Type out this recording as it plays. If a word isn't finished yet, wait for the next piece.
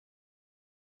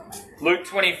Luke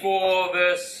 24,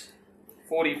 verse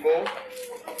 44.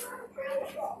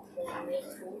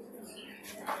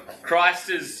 Christ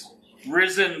is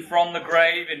risen from the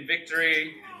grave in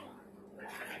victory.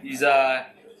 He's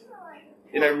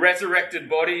in a resurrected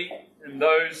body, and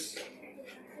those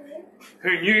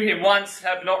who knew him once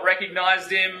have not recognized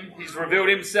him. He's revealed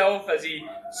himself as he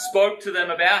spoke to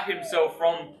them about himself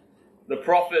from the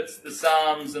prophets, the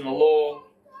Psalms, and the law.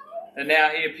 And now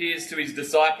he appears to his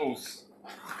disciples,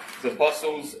 his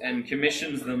apostles, and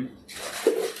commissions them.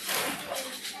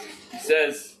 He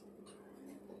says,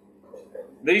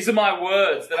 "These are my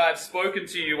words that I have spoken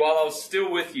to you while I was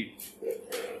still with you,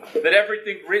 that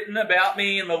everything written about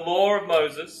me in the law of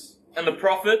Moses and the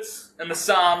prophets and the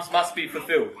Psalms must be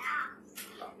fulfilled."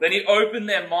 Then he opened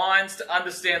their minds to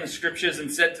understand the scriptures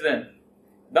and said to them,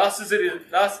 Thus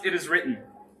it is written,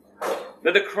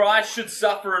 that the Christ should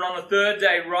suffer and on the third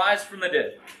day rise from the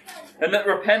dead, and that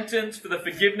repentance for the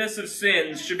forgiveness of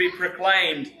sins should be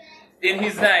proclaimed in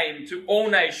his name to all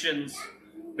nations,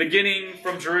 beginning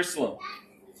from Jerusalem.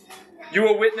 You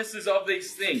are witnesses of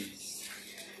these things.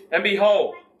 And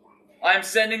behold, I am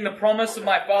sending the promise of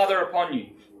my Father upon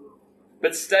you.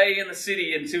 But stay in the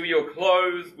city until you are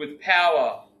clothed with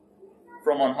power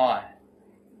from on high.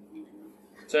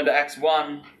 Turn to Acts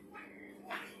 1.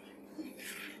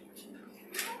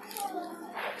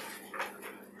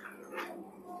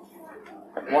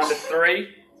 One to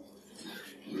 3.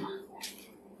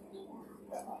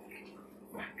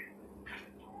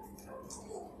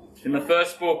 In the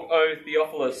first book, O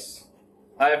Theophilus,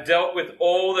 I have dealt with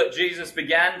all that Jesus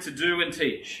began to do and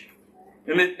teach,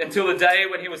 until the day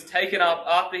when he was taken up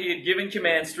after he had given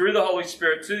commands through the Holy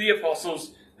Spirit to the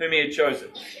apostles whom he had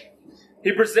chosen.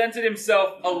 He presented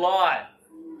himself alive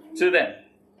to them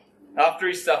after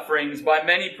his sufferings by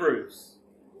many proofs,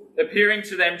 appearing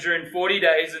to them during 40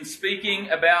 days and speaking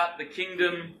about the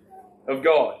kingdom of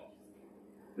God.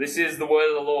 This is the word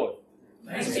of the Lord.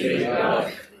 Thanks be to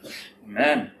God.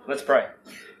 Amen. Let's pray.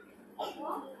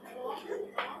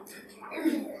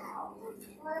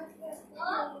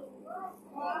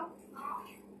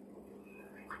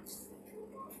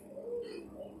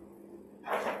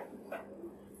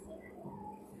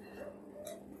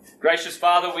 Gracious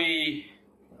Father, we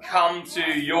come to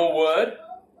your word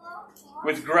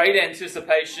with great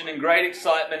anticipation and great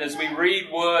excitement as we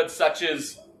read words such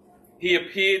as, he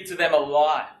appeared to them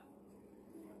alive.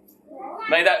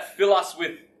 May that fill us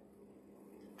with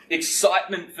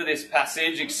excitement for this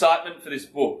passage, excitement for this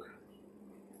book,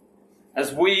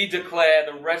 as we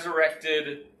declare the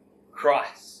resurrected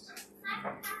Christ,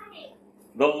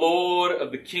 the Lord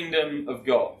of the kingdom of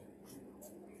God,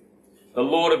 the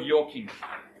Lord of your kingdom.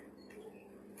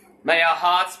 May our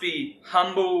hearts be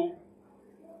humble.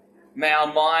 May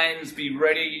our minds be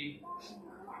ready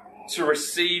to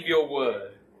receive your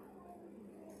word.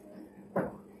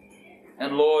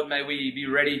 And Lord, may we be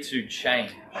ready to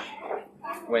change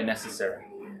where necessary.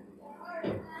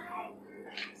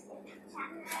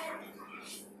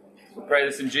 We pray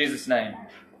this in Jesus' name.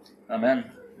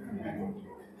 Amen.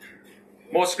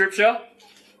 More scripture.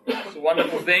 It's a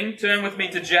wonderful thing. Turn with me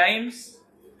to James.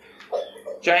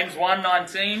 James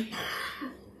 1:19.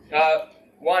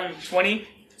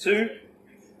 1:22.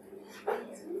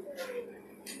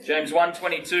 James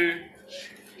 1:22.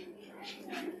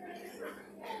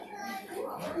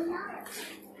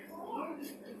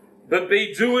 But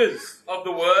be doers of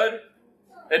the word,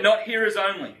 and not hearers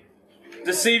only,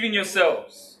 deceiving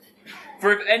yourselves.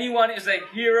 For if anyone is a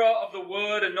hearer of the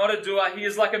word and not a doer, he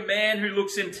is like a man who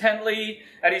looks intently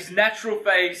at his natural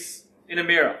face in a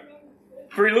mirror.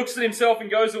 For he looks at himself and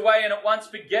goes away and at once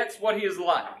forgets what he is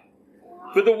like.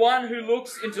 But the one who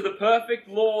looks into the perfect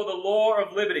law, the law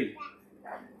of liberty,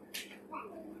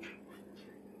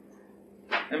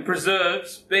 and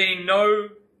preserves, being no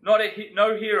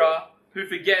hearer who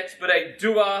forgets, but a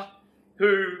doer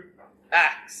who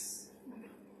acts,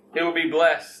 he will be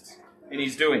blessed in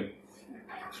his doing.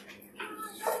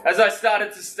 As I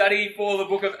started to study for the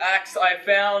book of Acts, I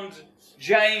found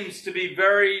James to be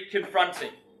very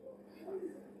confronting,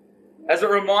 as it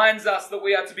reminds us that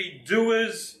we are to be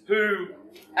doers who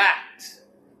act.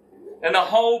 And the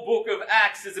whole book of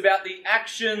Acts is about the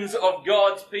actions of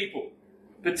God's people,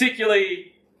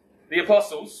 particularly the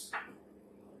apostles,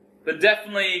 but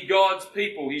definitely God's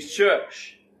people, his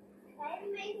church.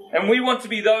 And we want to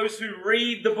be those who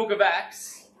read the book of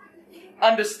Acts,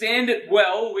 understand it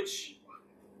well, which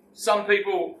some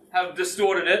people have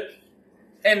distorted it,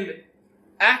 and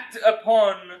act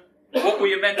upon what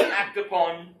we are meant to act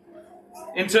upon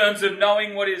in terms of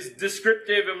knowing what is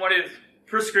descriptive and what is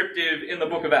prescriptive in the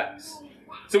book of Acts.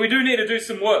 So we do need to do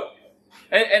some work.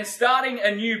 And starting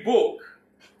a new book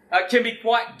can be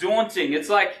quite daunting. It's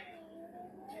like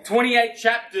 28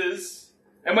 chapters,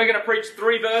 and we're going to preach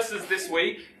 3 verses this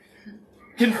week.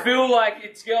 Can feel like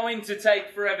it's going to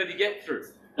take forever to get through.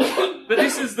 But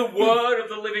this is the word of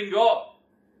the living God.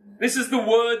 This is the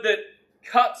word that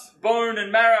cuts bone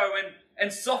and marrow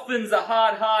and softens a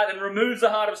hard heart and removes the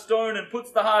heart of stone and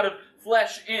puts the heart of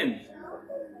flesh in.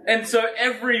 And so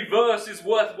every verse is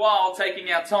worthwhile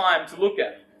taking our time to look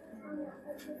at.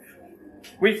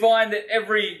 We find that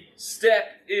every step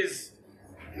is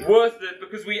worth it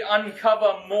because we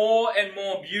uncover more and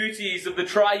more beauties of the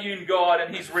triune God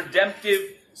and his redemptive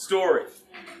story.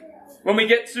 When we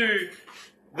get to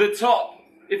the top,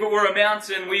 if it were a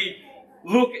mountain, we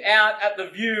look out at the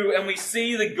view and we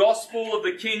see the gospel of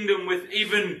the kingdom with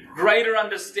even greater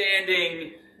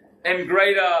understanding and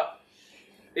greater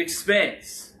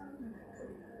expanse.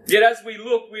 Yet as we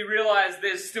look, we realize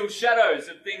there's still shadows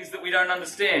of things that we don't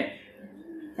understand.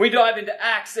 We dive into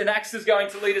Acts, and Acts is going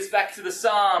to lead us back to the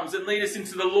Psalms and lead us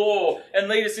into the law and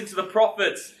lead us into the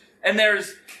prophets. And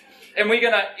we're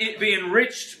going to be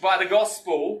enriched by the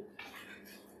gospel.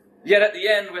 Yet at the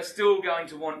end, we're still going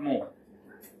to want more.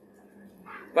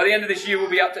 By the end of this year, we'll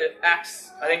be up to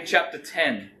Acts, I think, chapter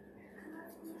 10.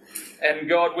 And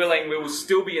God willing, we will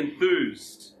still be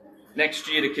enthused next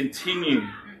year to continue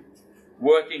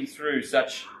working through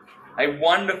such a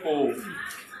wonderful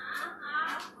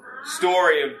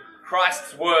story of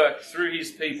Christ's work through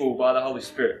his people by the Holy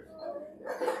Spirit.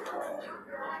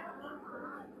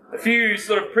 A few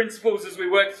sort of principles as we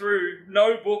work through.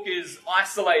 No book is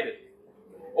isolated.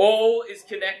 All is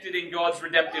connected in God's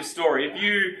redemptive story. If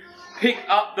you pick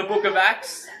up the book of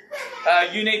Acts,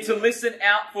 you need to listen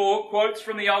out for quotes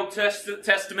from the Old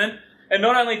Testament, and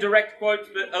not only direct quotes,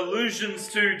 but allusions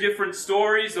to different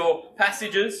stories or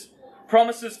passages,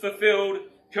 promises fulfilled,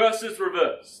 curses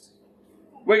reversed.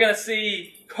 We're going to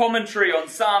see commentary on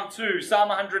Psalm 2, Psalm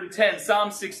 110,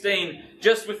 Psalm 16,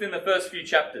 just within the first few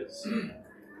chapters.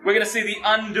 We're going to see the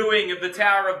undoing of the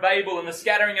Tower of Babel and the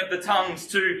scattering of the tongues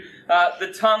to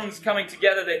the tongues coming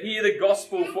together to hear the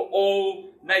gospel for all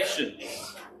nations.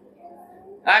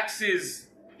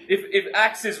 If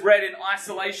Acts is read in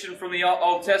isolation from the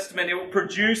Old Testament, it will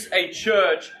produce a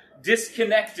church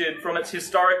disconnected from its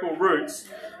historical roots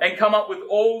and come up with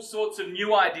all sorts of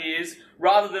new ideas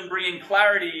rather than bringing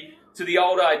clarity to the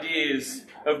old ideas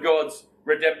of God's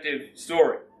redemptive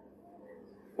story.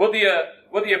 What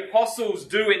the apostles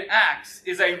do in Acts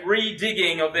is a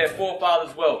redigging of their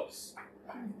forefathers' wells.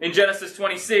 In Genesis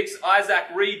 26, Isaac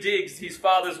redigs his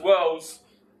father's wells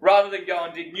rather than go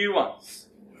and dig new ones.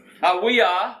 We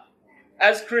are,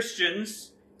 as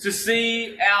Christians, to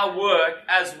see our work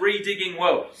as redigging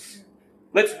wells.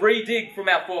 Let's redig from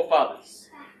our forefathers,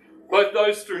 both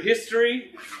those through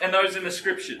history and those in the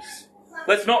scriptures.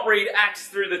 Let's not read Acts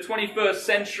through the 21st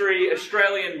century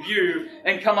Australian view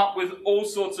and come up with all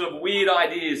sorts of weird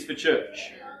ideas for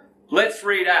church. Let's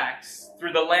read Acts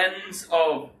through the lens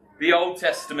of the Old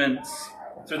Testament,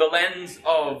 through the lens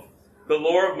of the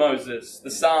law of Moses,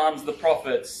 the Psalms, the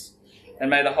prophets, and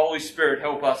may the Holy Spirit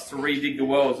help us to redig the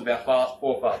wells of our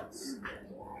forefathers.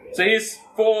 So here's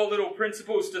 4 little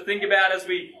principles to think about as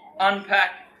we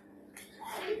unpack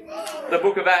the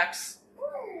book of Acts.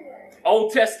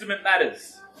 Old Testament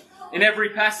matters. In every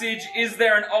passage, is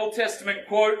there an Old Testament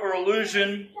quote or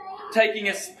allusion taking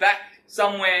us back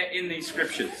somewhere in these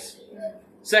scriptures?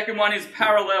 Second one is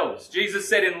parallels. Jesus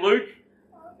said in Luke,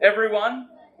 everyone,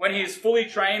 when he is fully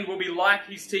trained, will be like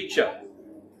his teacher.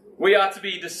 We are to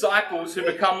be disciples who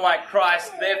become like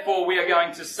Christ, therefore we are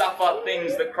going to suffer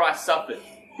things that Christ suffered.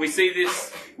 We see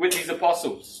this with his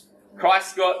apostles.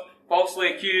 Christ got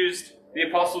falsely accused, the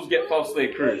apostles get falsely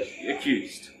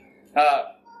accused.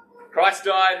 Christ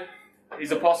died,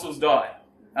 his apostles died.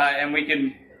 And we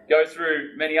can go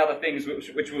through many other things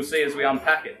which we'll see as we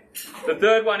unpack it. The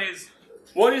third one is,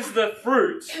 what is the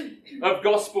fruit of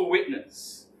gospel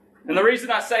witness? And the reason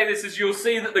I say this is you'll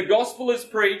see that the gospel is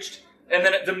preached and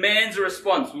then it demands a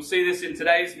response. We'll see this in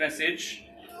today's message.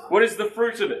 What is the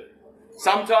fruit of it?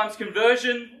 Sometimes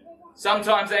conversion,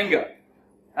 sometimes anger.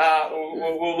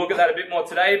 We'll look at that a bit more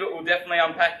today, but we'll definitely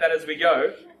unpack that as we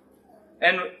go.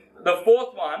 And the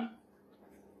fourth one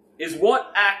is,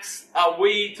 what acts are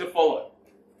we to follow?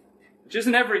 Which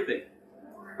isn't everything,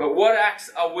 but what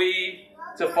acts are we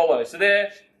to follow? So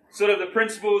they're sort of the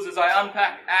principles as I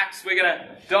unpack Acts. We're going to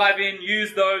dive in,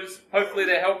 use those. Hopefully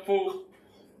they're helpful.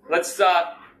 Let's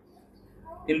start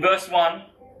in verse 1.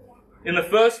 In the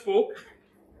first book,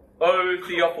 O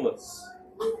Theophilus.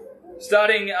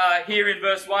 Starting here in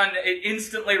verse 1, it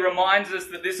instantly reminds us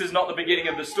that this is not the beginning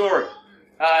of the story.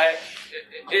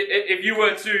 If you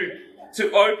were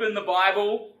to open the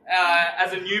Bible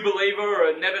as a new believer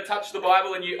or never touched the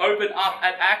Bible and you open up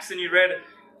at Acts and you read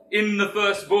in the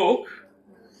first book,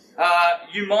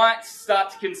 you might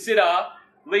start to consider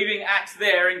leaving Acts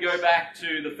there and go back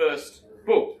to the first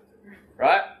book,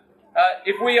 right?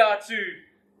 If we are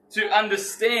to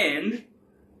understand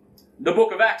the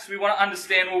book of Acts, we want to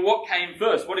understand, well, what came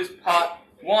first? What is part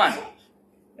one?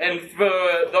 And for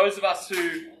those of us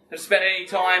who have spent any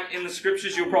time in the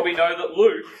scriptures, you'll probably know that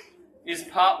Luke is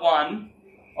part one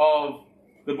of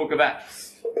the book of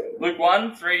Acts. Luke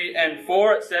 1, 3 and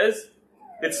 4, it says,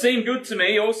 "It seemed good to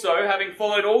me also, having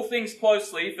followed all things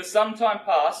closely for some time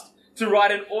past, to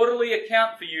write an orderly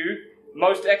account for you,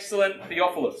 most excellent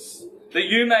Theophilus, that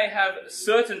you may have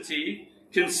certainty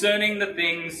concerning the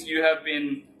things you have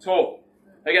been taught."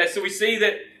 Okay, so we see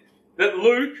that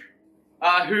Luke,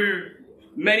 who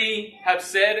many have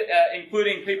said,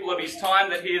 including people of his time,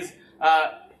 that he is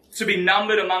to be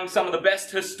numbered among some of the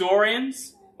best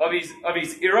historians of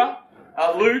his era.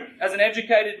 Luke, as an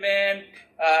educated man,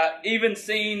 even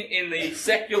seen in the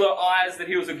secular eyes that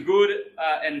he was a good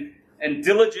and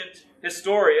diligent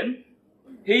historian,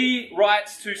 he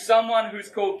writes to someone who's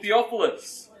called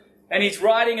Theophilus, and he's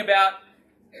writing about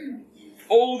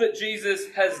all that Jesus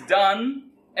has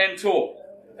done and taught.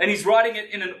 And he's writing it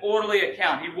in an orderly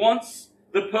account. He wants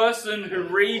the person who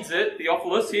reads it,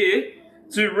 Theophilus here,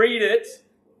 to read it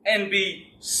and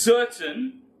be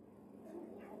certain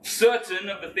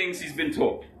of the things he's been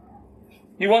taught.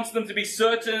 He wants them to be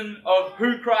certain of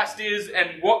who Christ is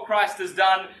and what Christ has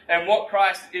done and what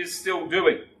Christ is still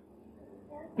doing.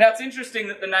 Now, it's interesting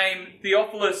that the name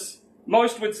Theophilus,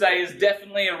 most would say, is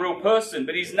definitely a real person,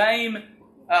 but his name,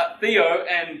 Theo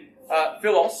and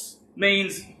Philos,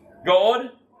 means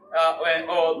God,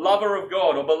 or lover of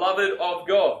God, or beloved of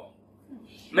God.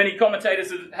 Many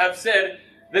commentators have said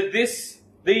that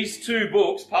these two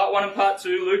books, part 1 and part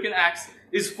 2, Luke and Acts,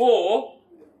 is for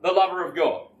the lover of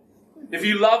God. If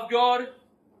you love God,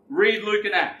 read Luke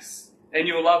and Acts, and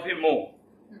you will love him more.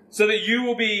 So that you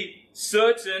will be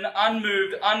certain,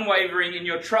 unmoved, unwavering in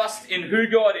your trust in who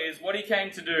God is, what he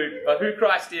came to do, or who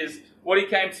Christ is, what he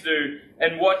came to do,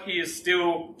 and what he is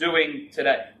still doing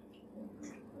today.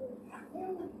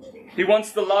 He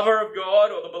wants the lover of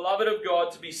God, or the beloved of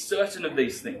God, to be certain of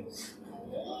these things.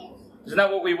 Isn't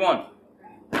that what we want?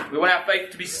 We want our faith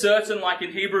to be certain, like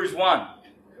in Hebrews 1.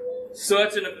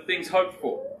 Certain of the things hoped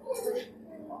for.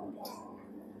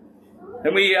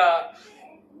 And we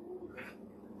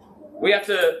have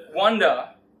to wonder,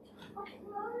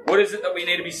 what is it that we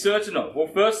need to be certain of? Well,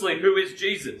 firstly, who is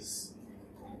Jesus?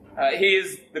 He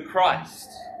is the Christ.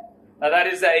 Now, that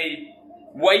is a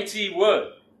weighty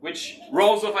word, which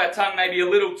rolls off our tongue maybe a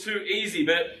little too easy,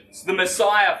 but it's the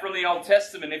Messiah from the Old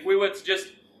Testament. If we were to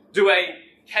just do a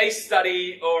case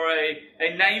study or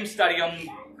a name study on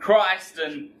Christ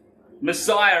and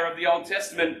Messiah of the Old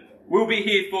Testament, we'll be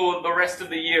here for the rest of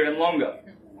the year and longer.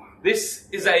 This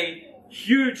is a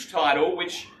huge title,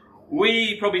 which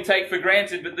we probably take for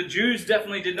granted, but the Jews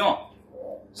definitely did not.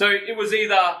 So it was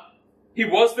either he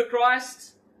was the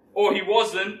Christ or he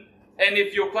wasn't, and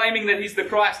if you're claiming that he's the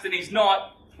Christ and he's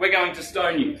not, we're going to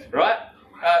stone you, right?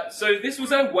 So this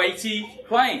was a weighty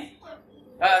claim.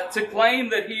 To claim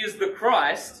that he is the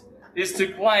Christ is to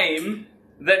claim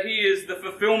that he is the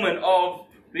fulfillment of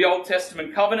the Old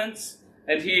Testament covenants,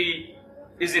 and he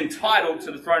is entitled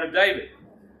to the throne of David.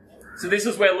 So this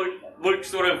is where Luke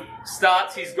sort of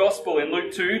starts his gospel. In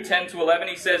Luke 2, 10 to 11,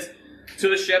 he says, "To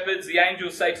the shepherds, the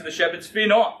angels say to the shepherds, 'Fear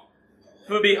not,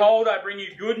 for behold, I bring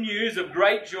you good news of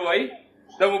great joy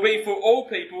that will be for all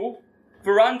people.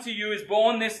 For unto you is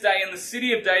born this day in the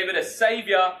city of David a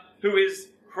Saviour, who is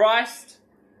Christ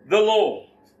the Lord.'"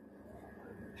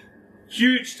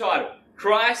 Huge title.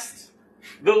 Christ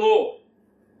the Lord.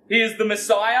 He is the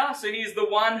Messiah, so he is the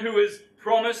one who is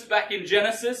promised back in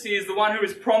Genesis. He is the one who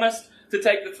is promised to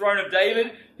take the throne of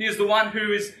David. He is the one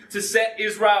who is to set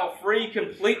Israel free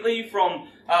completely from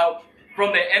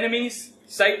their enemies,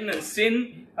 Satan and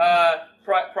sin,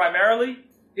 primarily.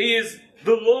 He is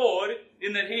the Lord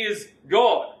in that he is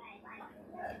God.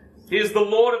 He is the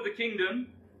Lord of the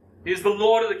kingdom. He is the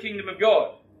Lord of the kingdom of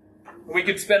God. We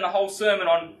could spend the whole sermon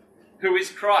on who is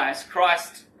Christ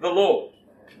the Lord.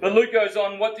 But Luke goes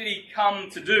on, what did he come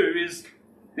to do is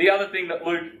the other thing that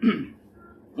Luke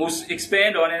will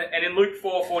expand on. And in Luke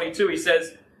 4:42 he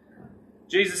says,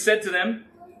 Jesus said to them,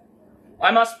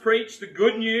 "I must preach the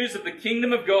good news of the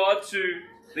kingdom of God to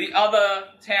the other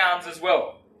towns as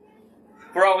well,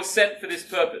 for I was sent for this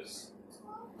purpose."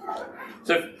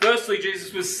 So firstly,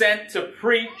 Jesus was sent to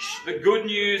preach the good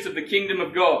news of the kingdom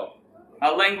of God.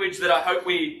 A language that I hope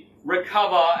we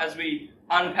recover as we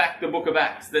unpack the book of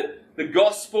Acts. That the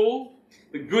gospel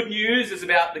the good news is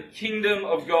about the kingdom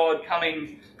of God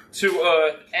coming to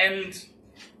earth and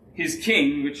his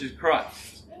king, which is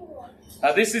Christ.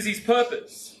 This is his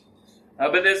purpose.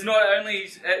 But there's not only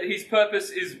his purpose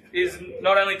is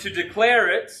not only to declare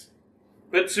it,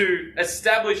 but to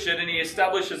establish it, and he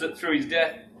establishes it through his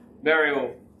death,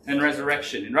 burial, and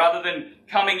resurrection. And rather than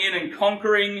coming in and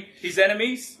conquering his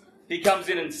enemies, he comes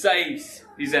in and saves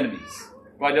his enemies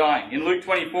by dying. In Luke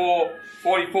 24,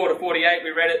 44 to 48,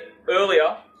 we read it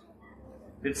earlier.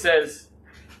 It says,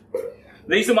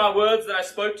 "These are my words that I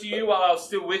spoke to you while I was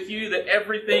still with you, that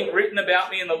everything written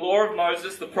about me in the law of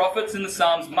Moses, the prophets, and the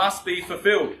Psalms must be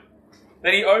fulfilled."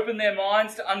 Then he opened their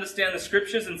minds to understand the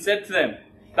scriptures and said to them,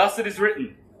 "Thus it is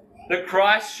written, that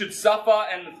Christ should suffer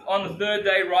and on the third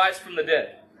day rise from the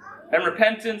dead, and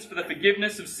repentance for the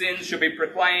forgiveness of sins shall be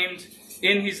proclaimed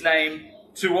in his name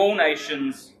to all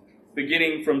nations,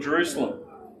 beginning from Jerusalem."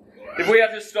 If we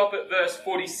have to stop at verse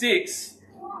 46,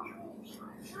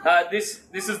 this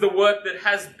is the work that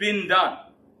has been done,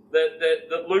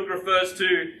 that Luke refers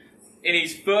to in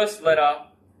his first letter,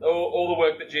 all the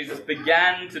work that Jesus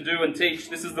began to do and teach.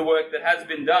 This is the work that has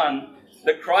been done,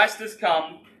 that Christ has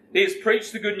come, he has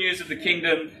preached the good news of the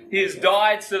kingdom, he has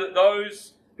died so that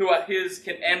those who are his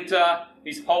can enter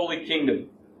his holy kingdom.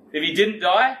 If he didn't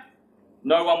die,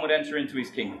 no one would enter into his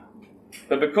kingdom.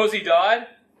 But because he died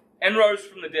and rose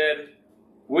from the dead,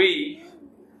 we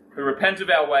who repent of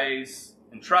our ways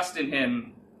and trust in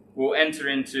him will enter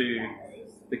into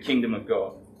the kingdom of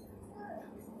God.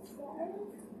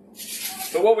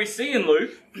 But what we see in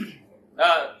Luke,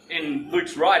 in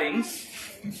Luke's writings,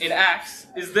 in Acts,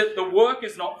 is that the work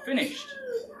is not finished.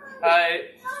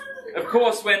 Of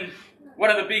course, when one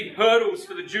of the big hurdles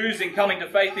for the Jews in coming to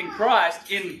faith in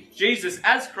Christ, in Jesus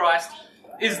as Christ,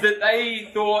 is that they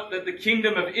thought that the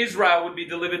kingdom of Israel would be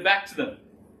delivered back to them.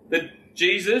 That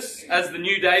Jesus, as the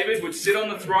new David, would sit on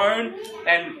the throne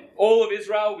and all of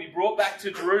Israel will be brought back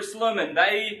to Jerusalem and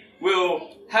they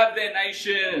will have their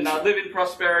nation and they'll live in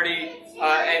prosperity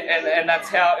and that's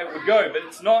how it would go. But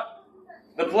it's not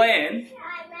the plan.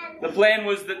 The plan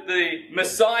was that the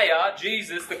Messiah,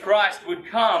 Jesus, the Christ, would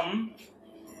come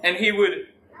and he would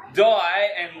die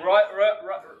and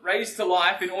raise to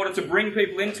life in order to bring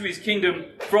people into his kingdom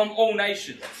from all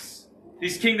nations.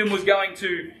 His kingdom was going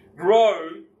to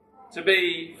grow to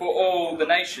be for all the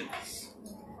nations.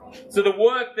 So the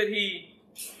work that he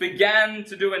began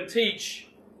to do and teach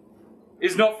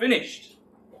is not finished.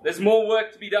 There's more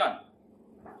work to be done.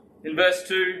 In verse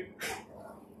 2,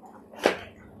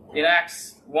 in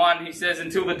Acts 1, he says,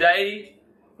 "Until the day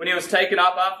when he was taken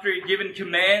up after he had given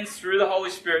commands through the Holy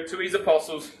Spirit to his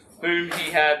apostles whom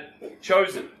he had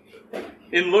chosen."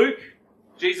 In Luke,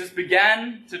 Jesus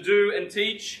began to do and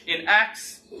teach. In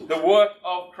Acts, the work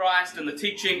of Christ and the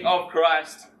teaching of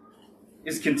Christ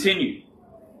is continued.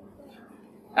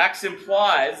 Acts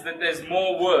implies that there's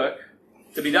more work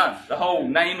to be done. The whole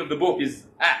name of the book is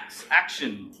Acts,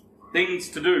 action, things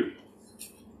to do.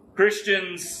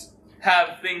 Christians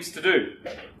have things to do.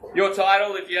 Your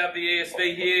title, if you have the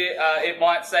ESV here, it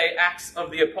might say Acts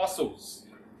of the Apostles.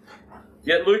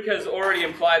 Yet Luke has already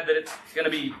implied that it's going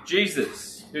to be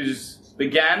Jesus who's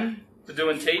began to do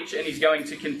and teach, and he's going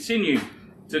to continue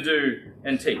to do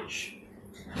and teach.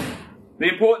 The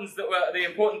important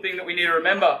thing that we need to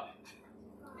remember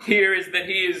here is that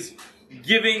he is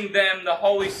giving them the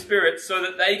Holy Spirit so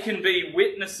that they can be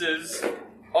witnesses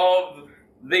of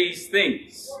these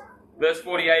things. Verse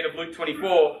 48 of Luke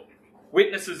 24,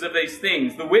 witnesses of these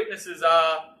things. The witnesses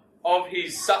are of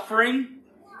his suffering.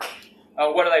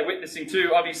 What are they witnessing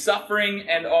to? Of his suffering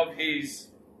and of his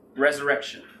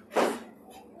resurrection.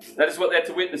 That is what they're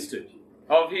to witness to.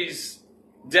 Of his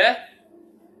death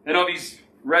and of his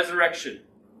resurrection.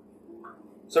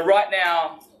 So right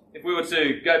now, if we were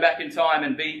to go back in time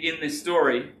and be in this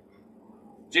story,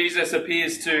 Jesus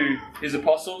appears to his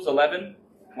apostles, 11.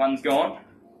 One's gone.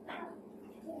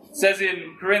 It says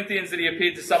in Corinthians that he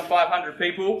appeared to some 500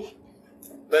 people,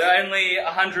 but only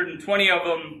 120 of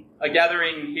them are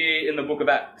gathering here in the book of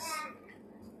Acts.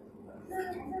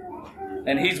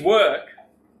 And his work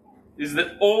is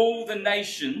that all the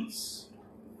nations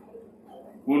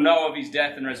will know of his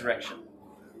death and resurrection.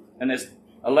 And there's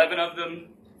 11 of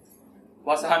them,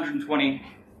 plus 120.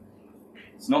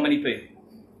 It's not many people.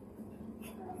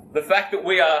 The fact that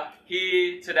we are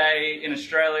here today in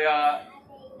Australia,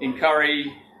 in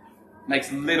Curry,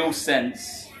 makes little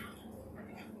sense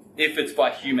if it's by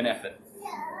human effort.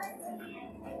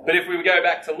 But if we go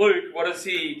back to Luke, what does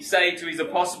he say to his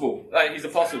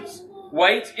apostles?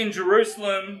 Wait in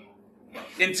Jerusalem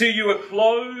until you are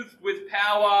clothed with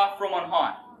power from on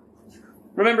high.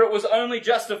 Remember, it was only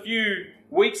just a few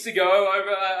weeks ago, over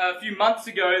a few months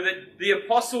ago, that the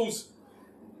apostles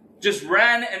just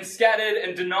ran and scattered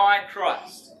and denied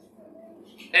Christ.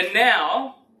 And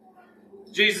now,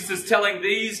 Jesus is telling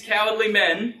these cowardly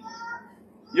men,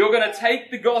 you're going to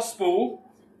take the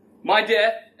gospel, my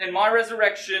death and my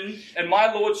resurrection and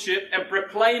my lordship, and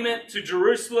proclaim it to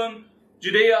Jerusalem,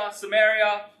 Judea,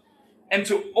 Samaria, and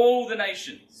to all the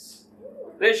nations.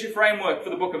 There's your framework for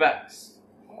the book of Acts.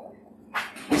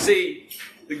 You see,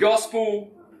 the gospel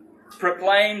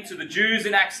proclaimed to the Jews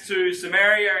in Acts 2,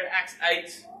 Samaria in Acts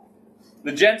 8,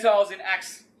 the Gentiles in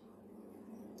Acts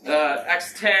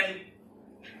 10,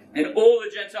 and all the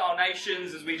Gentile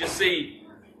nations, as we just see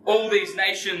all these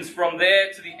nations from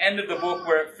there to the end of the book,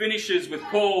 where it finishes with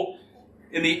Paul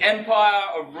in the empire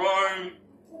of Rome.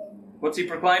 What's he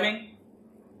proclaiming?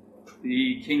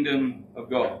 The kingdom of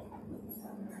God.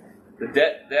 The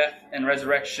death and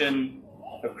resurrection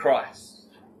of Christ.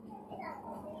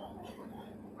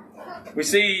 We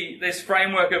see this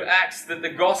framework of Acts that the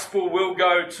gospel will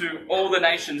go to all the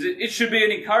nations. It should be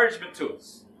an encouragement to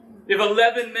us. If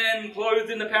 11 men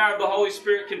clothed in the power of the Holy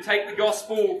Spirit can take the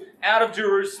gospel out of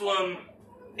Jerusalem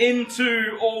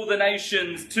into all the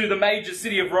nations, to the major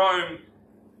city of Rome,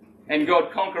 and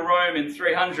God conquer Rome in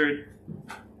 300,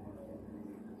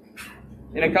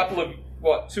 in a couple of,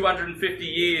 250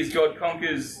 years, God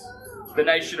conquers the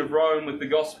nation of Rome with the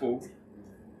gospel,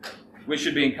 we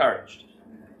should be encouraged.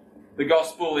 The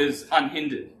gospel is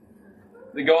unhindered.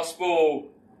 The gospel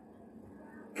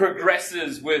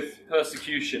progresses with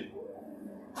persecution.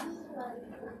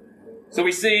 So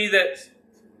we see that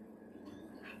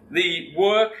the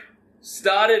work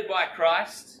started by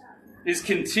Christ is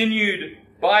continued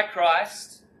by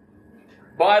Christ,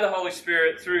 by the Holy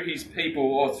Spirit, through his people,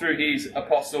 or through his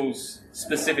apostles,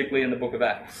 specifically in the book of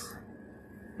Acts.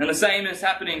 And the same is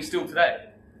happening still today.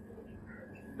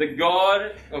 The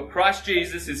God of Christ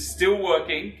Jesus is still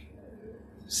working,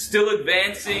 still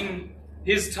advancing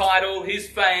his title, his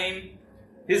fame,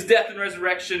 his death and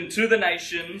resurrection to the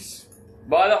nations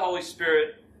by the Holy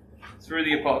Spirit through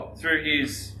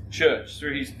his church,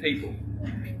 through his people.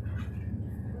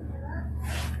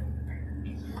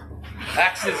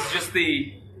 Acts is just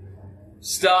the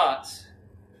start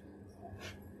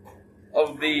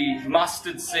of the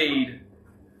mustard seed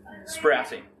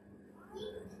sprouting.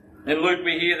 In Luke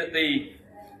we hear that the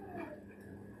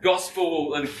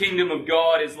gospel and the kingdom of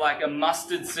God is like a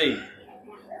mustard seed.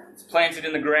 It's planted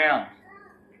in the ground,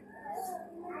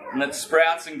 and that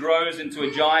sprouts and grows into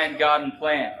a giant garden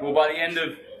plant. Well, by the end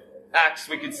of Acts,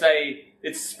 we could say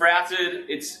it's sprouted,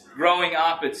 it's growing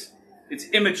up, it's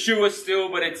immature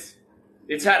still, but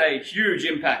it's had a huge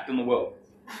impact on the world.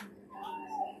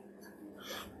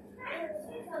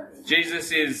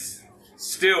 Jesus is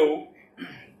still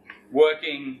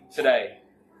working today.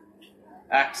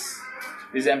 Acts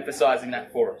is emphasizing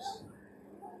that for us.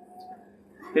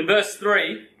 In verse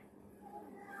 3,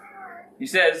 he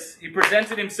says, he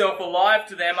presented himself alive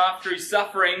to them after his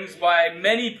sufferings by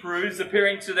many proofs,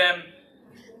 appearing to them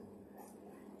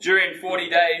during 40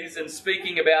 days and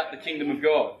speaking about the kingdom of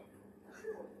God.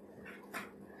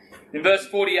 In verse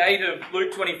 48 of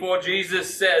Luke 24,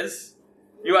 Jesus says,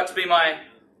 you are to be my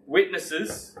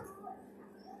witnesses.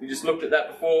 We just looked at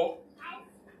that before.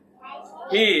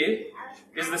 Here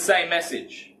is the same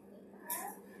message.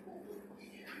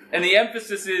 And the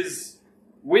emphasis is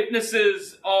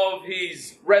witnesses of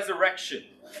his resurrection.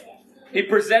 He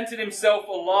presented himself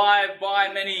alive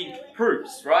by many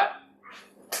proofs, right?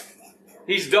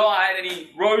 He's died and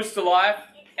he rose to life,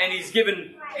 and he's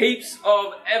given heaps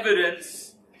of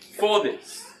evidence for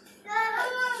this.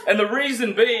 And the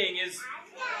reason being is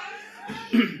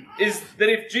that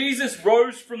if Jesus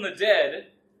rose from the dead,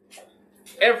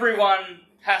 everyone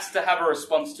has to have a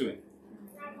response to him.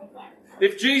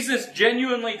 If Jesus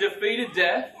genuinely defeated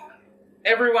death,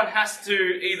 everyone has to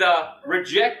either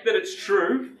reject that it's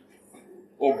true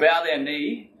or bow their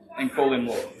knee and call him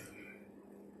Lord.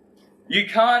 You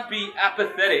can't be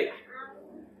apathetic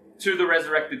to the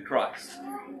resurrected Christ.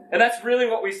 And that's really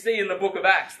what we see in the book of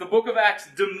Acts. The book of Acts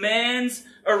demands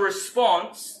a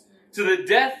response to the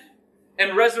death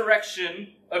and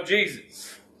resurrection of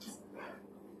Jesus.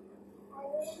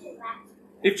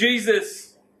 If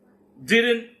Jesus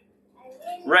didn't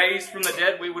raise from the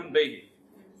dead, we wouldn't be here.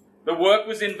 The work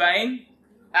was in vain.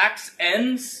 Acts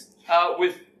ends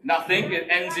with nothing. It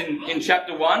ends in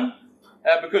chapter 1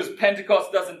 because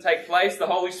Pentecost doesn't take place. The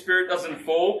Holy Spirit doesn't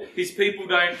fall. His people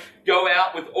don't go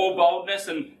out with all boldness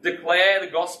and declare the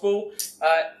gospel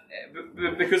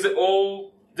because it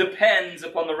all depends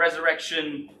upon the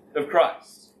resurrection of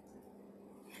Christ.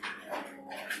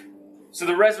 So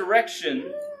the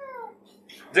resurrection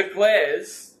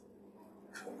declares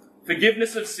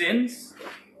forgiveness of sins,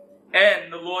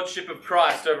 and the lordship of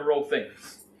Christ over all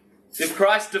things. If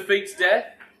Christ defeats death,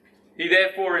 he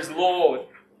therefore is Lord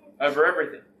over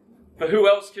everything. For who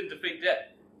else can defeat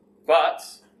death but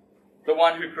the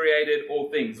one who created all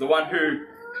things, the one who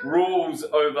rules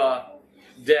over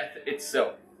death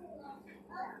itself?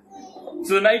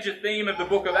 So the major theme of the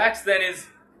book of Acts then is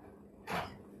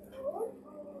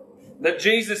that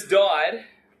Jesus died,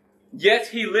 yet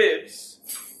he lives,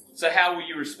 so how will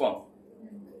you respond?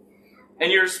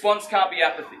 And your response can't be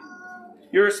apathy.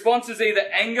 Your response is either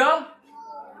anger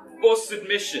or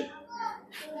submission.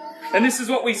 And this is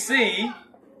what we see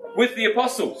with the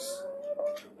apostles.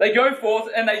 They go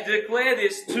forth and they declare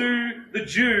this to the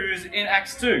Jews in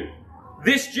Acts 2.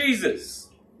 This Jesus,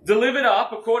 delivered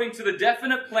up according to the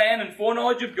definite plan and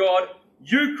foreknowledge of God,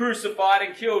 you crucified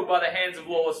and killed by the hands of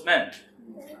lawless men.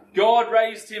 God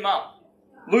raised him up,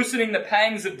 loosening the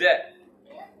pangs of death,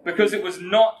 because it was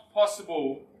not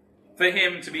possible for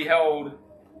him to be held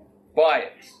by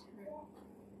it.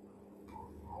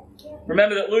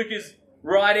 Remember that Luke is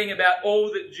writing about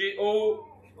all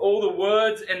the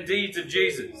words and deeds of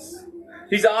Jesus.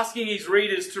 He's asking his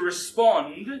readers to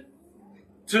respond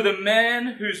to the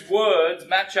man whose words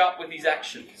match up with his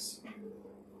actions.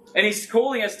 And he's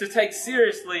calling us to take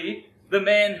seriously the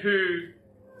man who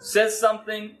says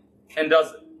something and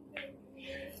does it.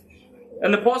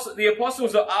 And the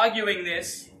apostles are arguing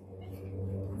this.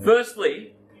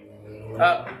 Firstly,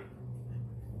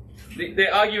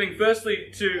 they're arguing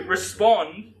firstly to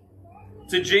respond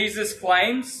to Jesus'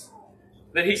 claims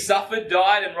that he suffered,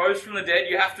 died, and rose from the dead.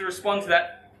 You have to respond to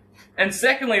that. And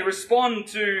secondly, respond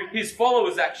to his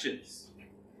followers' actions.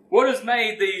 What has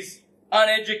made these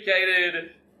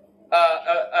uneducated,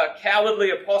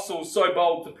 cowardly apostles so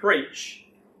bold to preach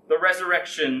the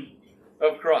resurrection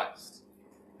of Christ?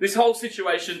 This whole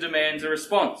situation demands a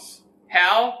response.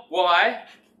 How? Why?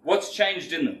 What's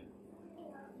changed in them?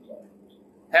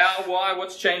 How? Why?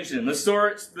 What's changed in them? The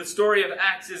story of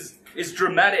Acts is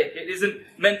dramatic. It isn't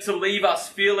meant to leave us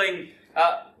feeling,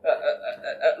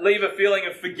 leave a feeling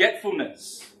of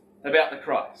forgetfulness about the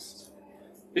Christ.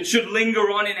 It should linger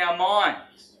on in our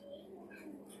minds.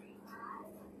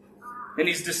 And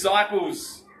his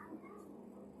disciples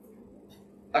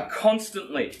are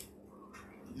constantly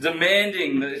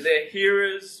demanding that their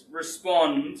hearers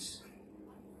respond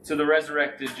to the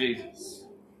resurrected Jesus.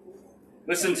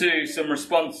 Listen to some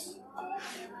response.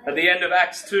 At the end of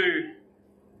Acts 2,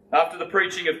 after the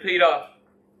preaching of Peter,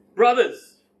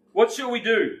 "Brothers, what shall we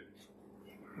do?"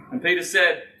 And Peter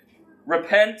said,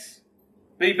 "Repent,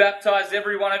 be baptized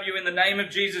every one of you in the name of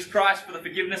Jesus Christ for the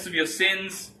forgiveness of your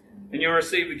sins, and you'll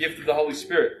receive the gift of the Holy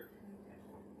Spirit."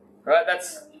 Right?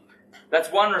 That's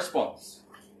one response.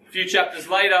 A few chapters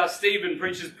later, Stephen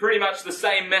preaches pretty much the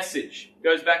same message.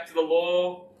 Goes back to the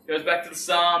law, goes back to the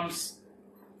Psalms,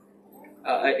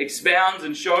 expounds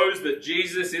and shows that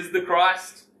Jesus is the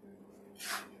Christ.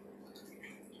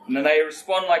 And then they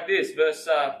respond like this, verse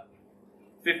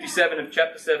 57 of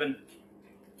chapter 7.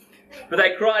 "But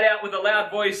they cried out with a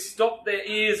loud voice, stopped their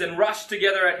ears, and rushed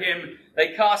together at him.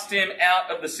 They cast him out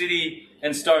of the city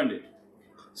and stoned him."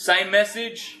 Same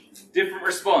message, different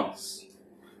response.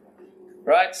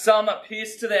 Right? Some are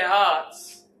pierced to their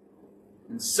hearts,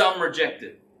 and some reject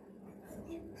it.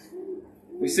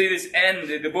 We see this end,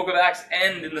 the book of Acts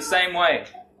end in the same way.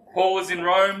 Paul is in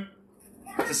Rome.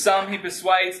 To some he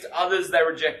persuades, to others they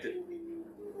reject it.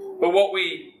 But what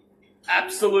we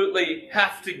absolutely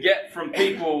have to get from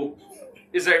people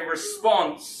is a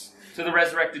response to the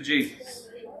resurrected Jesus.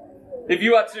 If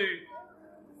you are to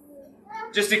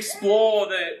just explore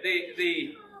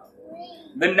the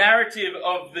narrative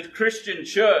of the Christian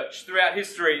church throughout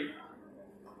history,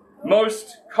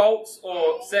 most cults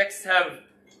or sects have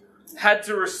had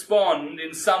to respond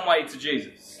in some way to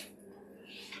Jesus,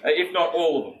 if not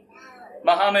all of them.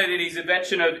 Muhammad, in his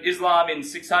invention of Islam in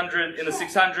the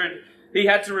 600, he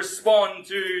had to respond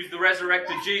to the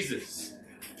resurrected Jesus.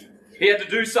 He had to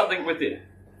do something with it.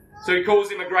 So he calls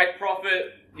him a great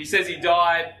prophet. He says he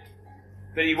died,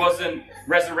 but he wasn't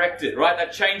resurrected, right?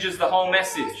 That changes the whole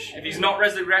message. If he's not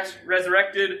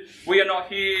resurrected, we are not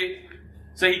here.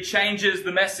 So he changes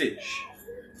the message.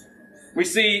 We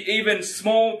see even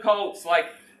small cults like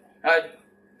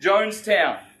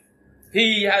Jonestown.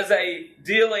 He has a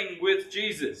dealing with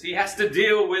Jesus. He has to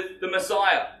deal with the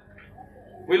Messiah.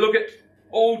 We look at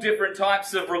all different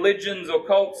types of religions or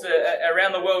cults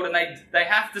around the world, and they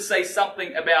have to say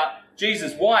something about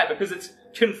Jesus. Why? Because it's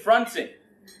confronting.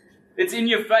 It's in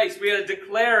your face. We are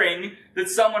declaring that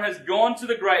someone has gone to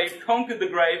the grave, conquered the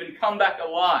grave, and come back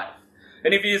alive.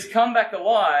 And if he has come back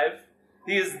alive,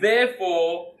 he is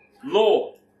therefore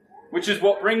Lord. which is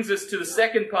what brings us to the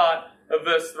second part of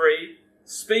verse 3,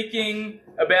 speaking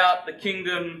about the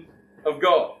kingdom of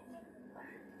God.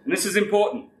 And this is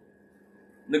important.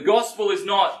 The gospel is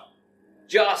not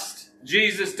just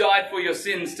Jesus died for your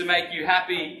sins to make you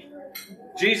happy.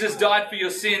 Jesus died for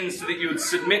your sins so that you would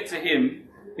submit to him,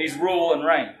 his rule and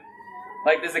reign.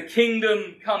 Like there's a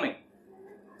kingdom coming.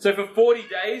 So for 40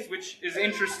 days, which is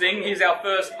interesting, here's our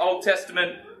first Old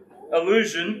Testament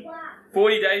allusion.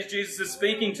 40 days Jesus is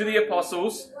speaking to the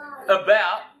apostles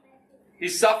about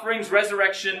his sufferings,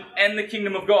 resurrection, and the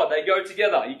kingdom of God. They go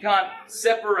together. You can't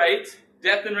separate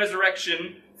death and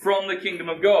resurrection from the kingdom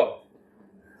of God.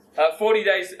 40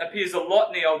 days appears a lot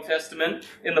in the Old Testament.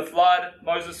 In the flood,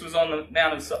 Moses was on the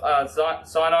Mount of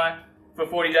Sinai for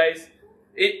 40 days.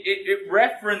 It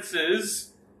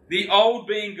references the old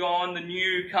being gone, the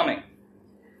new coming.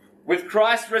 With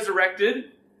Christ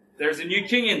resurrected, there is a new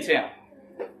king in town.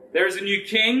 There is a new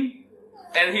king,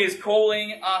 and he is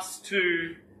calling us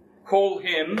to call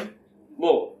him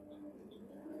Lord.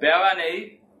 Bow our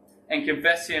knee and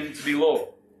confess him to be Lord.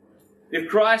 If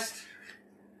Christ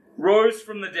rose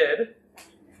from the dead,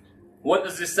 what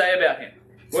does this say about him?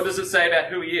 What does it say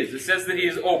about who he is? It says that he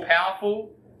is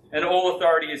all-powerful and all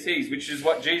authority is his, which is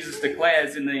what Jesus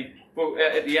declares at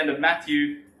the end of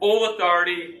Matthew. All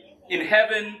authority in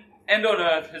heaven and on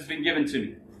earth has been given to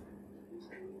me.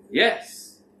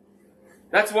 Yes.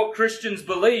 That's what Christians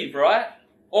believe, right?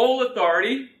 All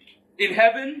authority in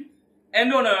heaven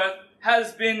and on earth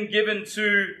has been given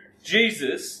to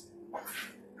Jesus,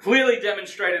 clearly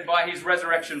demonstrated by his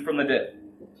resurrection from the dead.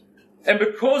 And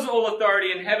because all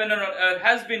authority in heaven and on earth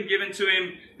has been given to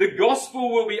him, the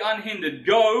gospel will be unhindered.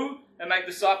 Go and make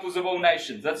disciples of all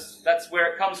nations. That's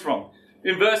where it comes from.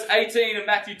 In verse 18 of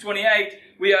Matthew 28,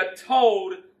 we are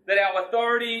told that our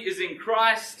authority is in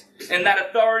Christ, and that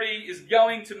authority is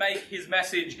going to make his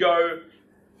message go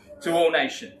to all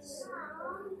nations.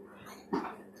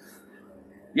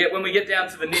 Yet when we get down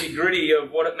to the nitty-gritty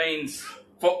of what it means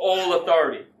for all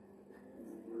authority,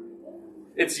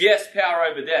 it's yes, power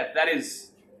over death. That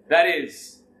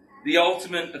is the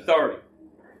ultimate authority.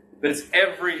 But it's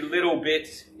every little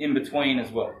bit in between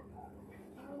as well.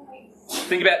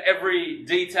 Think about every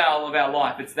detail of our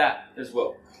life. It's that as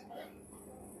well.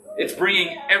 It's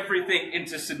bringing everything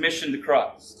into submission to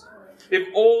Christ. If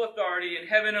all authority in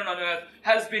heaven and on earth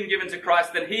has been given to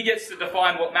Christ, then he gets to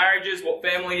define what marriage is, what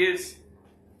family is,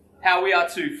 how we are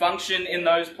to function in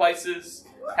those places,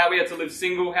 how we are to live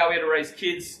single, how we are to raise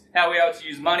kids, how we are to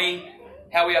use money,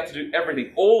 how we are to do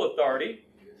everything. All authority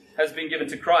has been given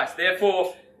to Christ.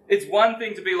 Therefore, it's one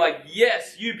thing to be like,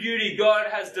 yes, you beauty, God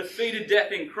has defeated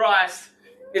death in Christ.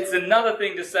 It's another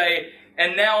thing to say,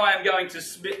 and now I am going to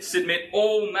submit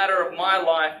all matter of my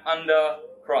life under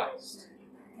Christ.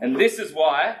 And this is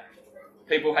why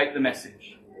people hate the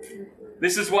message.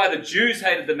 This is why the Jews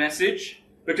hated the message,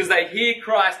 because they hear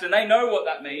Christ and they know what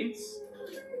that means.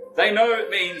 They know it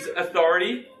means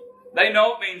authority. They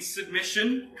know it means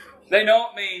submission. They know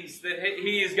it means that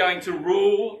he is going to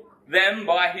rule them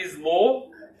by his law.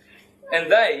 And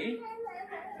they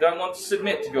don't want to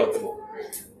submit to God's law.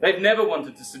 They've never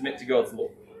wanted to submit to God's law.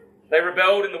 They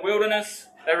rebelled in the wilderness.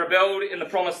 They rebelled in the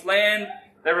promised land.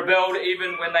 They rebelled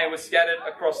even when they were scattered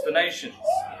across the nations.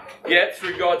 Yet,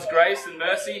 through God's grace and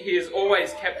mercy, he has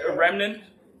always kept a remnant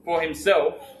for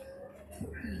himself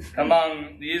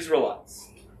among the Israelites.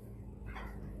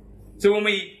 So when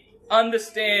we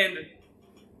understand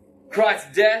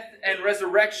Christ's death and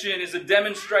resurrection is a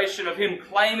demonstration of him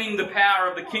claiming the power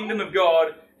of the kingdom of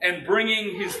God and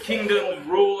bringing his kingdom's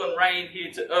rule and reign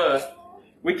here to earth,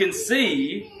 we can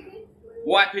see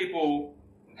why people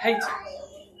hate it.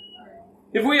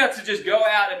 If we are to just go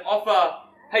out and offer,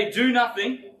 hey, do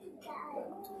nothing,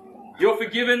 you're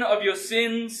forgiven of your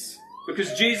sins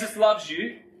because Jesus loves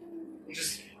you, which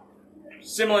is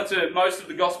similar to most of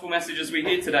the gospel messages we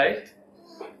hear today,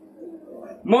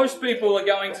 most people are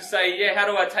going to say, yeah, how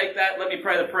do I take that? Let me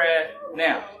pray the prayer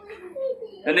now.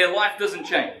 And their life doesn't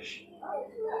change.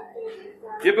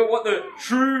 Yeah, but what the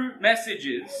true message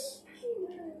is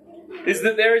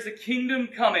that there is a kingdom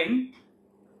coming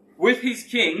with his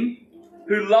king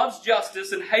who loves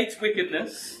justice and hates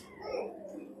wickedness.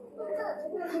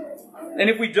 And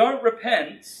if we don't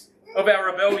repent of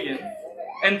our rebellion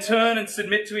and turn and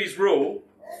submit to his rule,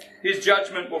 his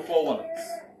judgment will fall on us.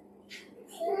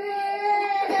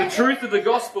 The truth of the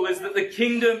gospel is that the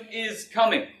kingdom is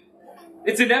coming.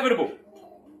 It's inevitable.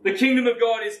 The kingdom of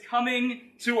God is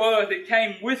coming to earth. It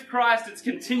came with Christ. It's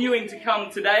continuing to come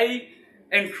today.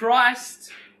 And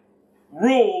Christ's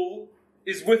rule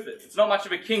is with it. It's not much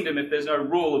of a kingdom if there's no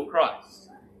rule of Christ.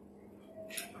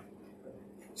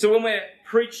 So when we're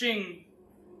preaching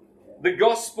the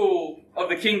gospel of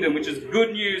the kingdom, which is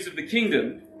good news of the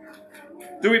kingdom,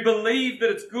 do we believe that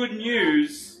it's good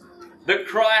news that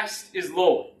Christ is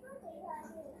Lord?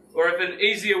 Or if an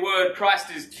easier word, Christ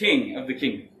is King of the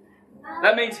kingdom.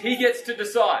 That means he gets to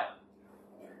decide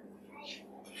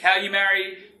how you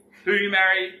marry, who you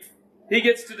marry. He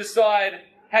gets to decide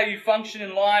how you function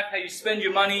in life, how you spend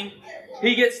your money.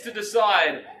 He gets to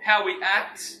decide how we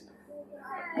act,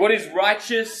 what is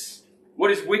righteous,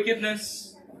 what is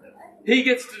wickedness. He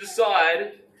gets to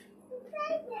decide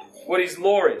what his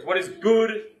law is, what is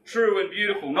good, true, and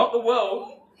beautiful. Not the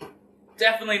world,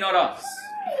 definitely not us.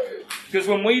 Because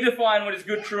when we define what is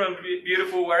good, true, and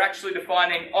beautiful, we're actually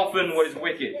defining often what is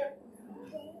wicked.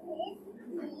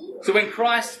 So when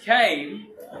Christ came,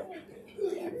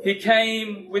 he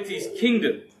came with his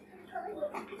kingdom.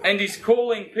 And he's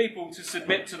calling people to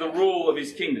submit to the rule of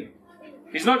his kingdom.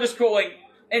 He's not just calling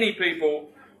any people,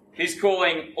 he's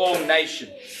calling all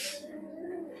nations.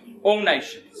 All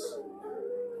nations.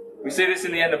 We see this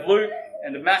in the end of Luke,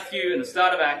 end of Matthew, and the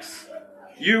start of Acts.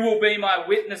 You will be my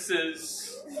witnesses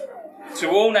to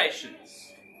all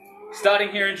nations, starting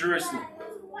here in Jerusalem.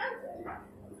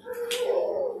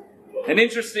 And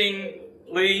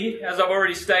interestingly, as I've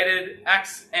already stated,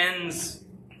 Acts ends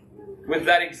with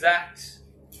that exact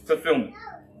fulfillment.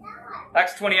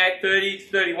 Acts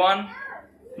 28:30-31.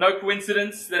 No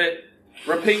coincidence that it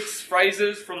repeats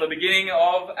phrases from the beginning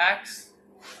of Acts.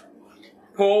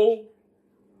 Paul,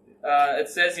 it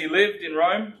says he lived in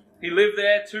Rome. He lived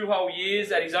there 2 whole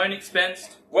years at his own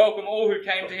expense. Welcome all who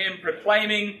came to him,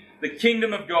 proclaiming the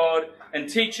kingdom of God and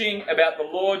teaching about the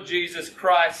Lord Jesus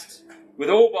Christ with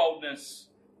all boldness,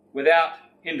 without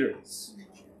hindrance.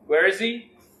 Where is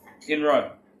he? In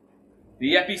Rome.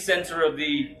 The epicenter of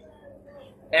the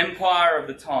empire of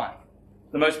the time.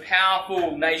 The most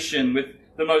powerful nation with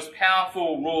the most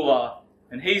powerful ruler.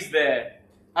 And he's there,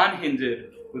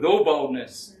 unhindered, with all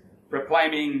boldness,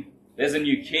 proclaiming there's a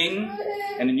new king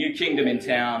and a new kingdom in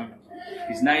town.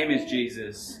 His name is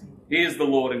Jesus. He is the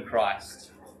Lord and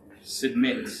Christ.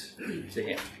 Submit to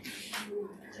him.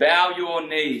 Bow your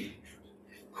knee.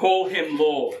 Call him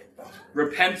Lord.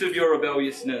 Repent of your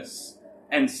rebelliousness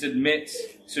and submit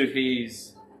to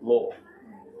his law.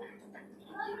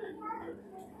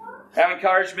 Our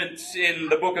encouragement in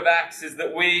the book of Acts is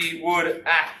that we would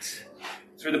act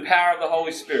through the power of the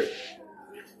Holy Spirit,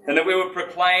 and that we would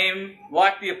proclaim,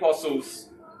 like the apostles,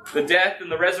 the death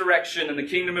and the resurrection and the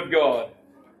kingdom of God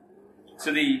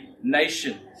to the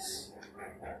nations.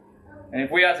 And if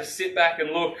we are to sit back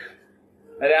and look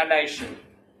at our nation,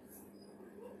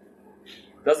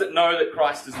 does it know that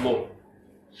Christ is Lord?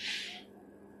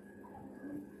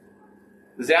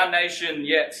 Does our nation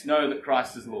yet know that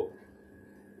Christ is Lord?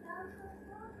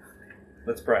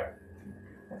 Let's pray.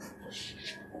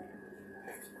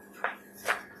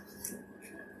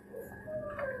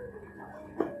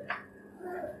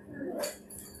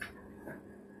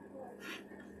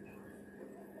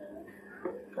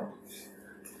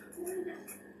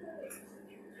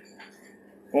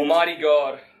 Almighty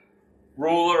God,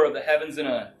 ruler of the heavens and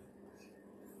earth,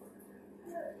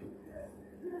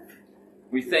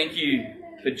 we thank you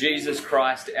for Jesus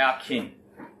Christ, our King,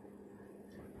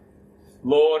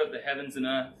 Lord of the heavens and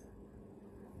earth.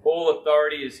 All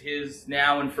authority is his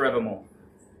now and forevermore.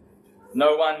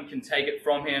 No one can take it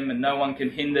from him, and no one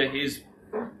can hinder his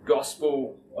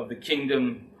gospel of the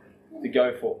kingdom to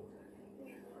go forth.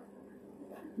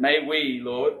 May we,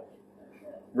 Lord,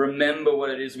 remember what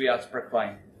it is we are to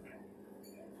proclaim,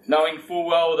 knowing full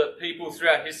well that people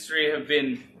throughout history have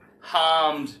been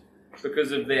harmed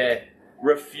because of their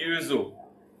refusal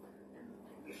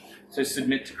to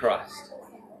submit to Christ,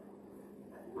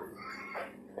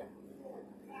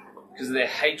 because of their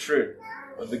hatred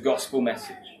of the gospel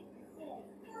message.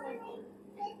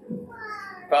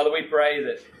 Father, we pray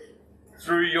that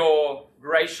through your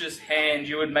gracious hand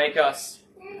you would make us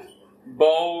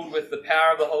bold with the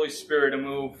power of the Holy Spirit, and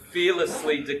we will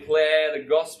fearlessly declare the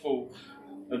gospel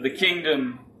of the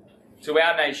kingdom to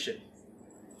our nation.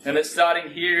 And that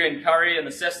starting here in Curry and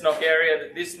the Cessnock area,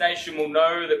 that this nation will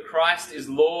know that Christ is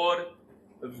Lord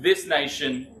of this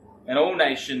nation and all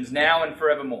nations now and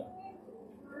forevermore.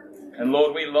 And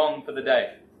Lord, we long for the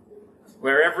day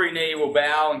where every knee will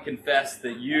bow and confess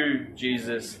that you,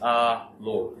 Jesus, are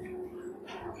Lord.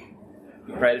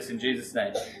 We pray this in Jesus'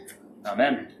 name.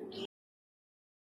 Amen.